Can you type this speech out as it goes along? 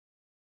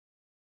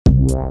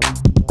Hello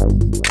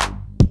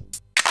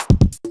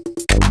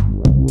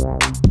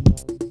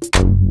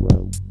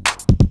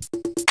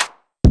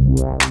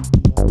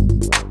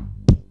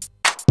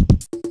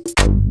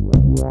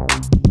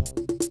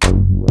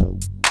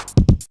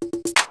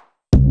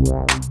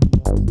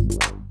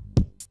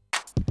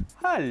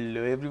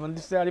everyone,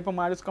 this is Ari from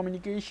At&t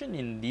Communication.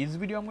 In this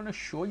video, I'm going to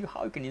show you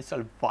how you can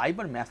install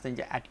Viber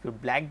Messenger at your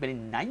Blackberry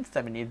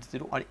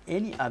 9780 or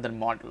any other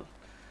model.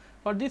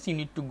 For this, you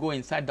need to go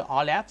inside the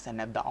All Apps,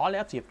 and at the All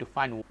Apps, you have to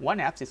find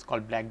one app. It's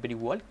called Blackberry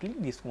World. Click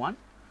this one.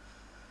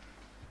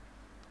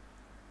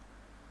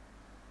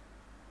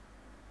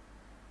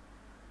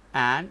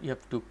 And you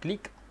have to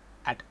click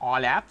at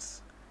All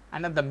Apps,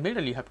 and at the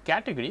middle you have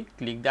Category.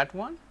 Click that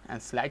one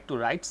and slide to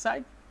right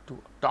side to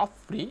top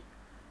free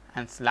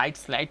and slide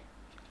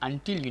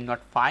until you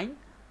not find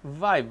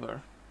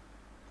Viber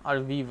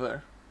or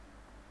Weaver.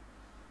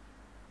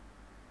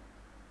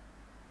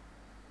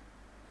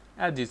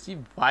 As you see,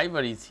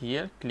 Viber is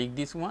here. Click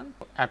this one.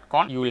 At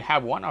you will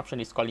have one option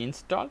is called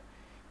install.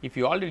 If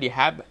you already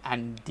have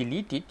and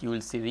delete it, you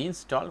will see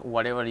reinstall.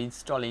 Whatever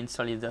install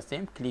is the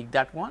same. Click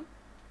that one.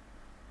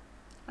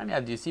 And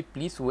as you see,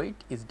 please wait,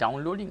 is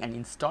downloading and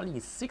installing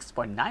is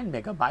 6.9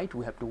 megabyte.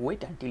 We have to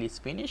wait until it's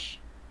finished.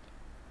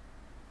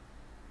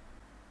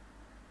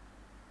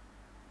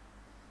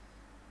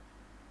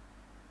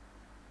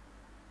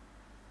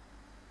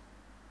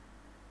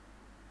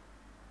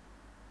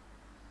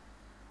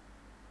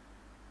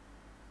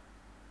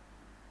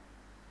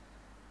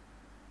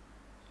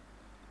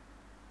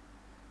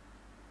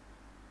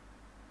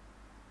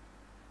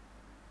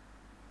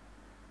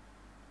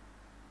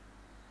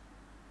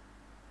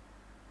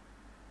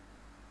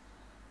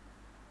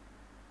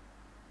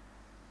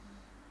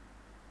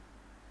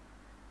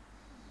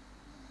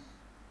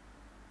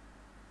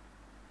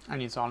 And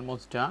it's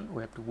almost done.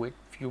 We have to wait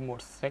few more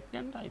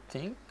seconds, I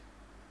think.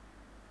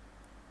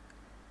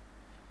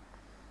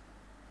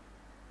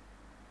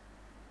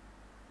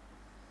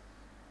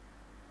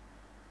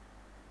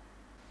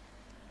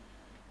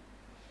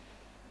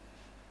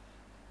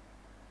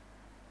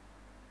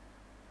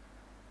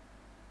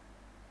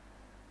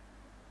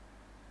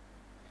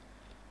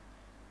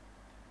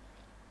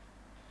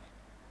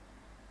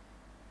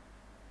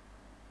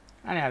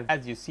 And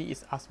as you see,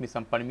 it's asked me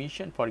some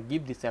permission for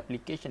give this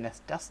application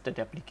as tested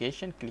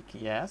application. Click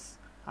yes.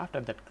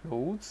 After that,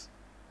 close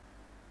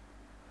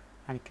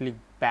and click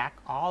back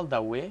all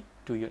the way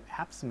to your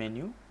apps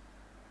menu.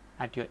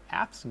 At your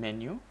apps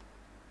menu,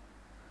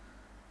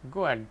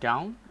 go at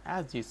down.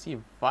 As you see,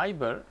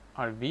 Viber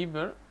or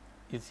Weaver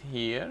is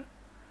here.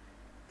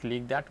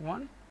 Click that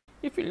one.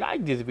 If you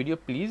like this video,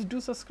 please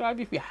do subscribe.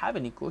 If you have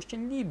any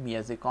question, leave me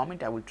as a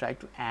comment. I will try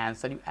to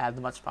answer you as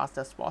much fast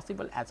as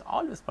possible. As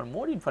always, for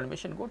more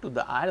information, go to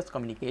the At&t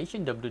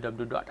Communication,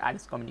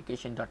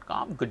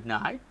 www.atcommunication.com. Good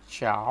night.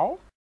 Ciao.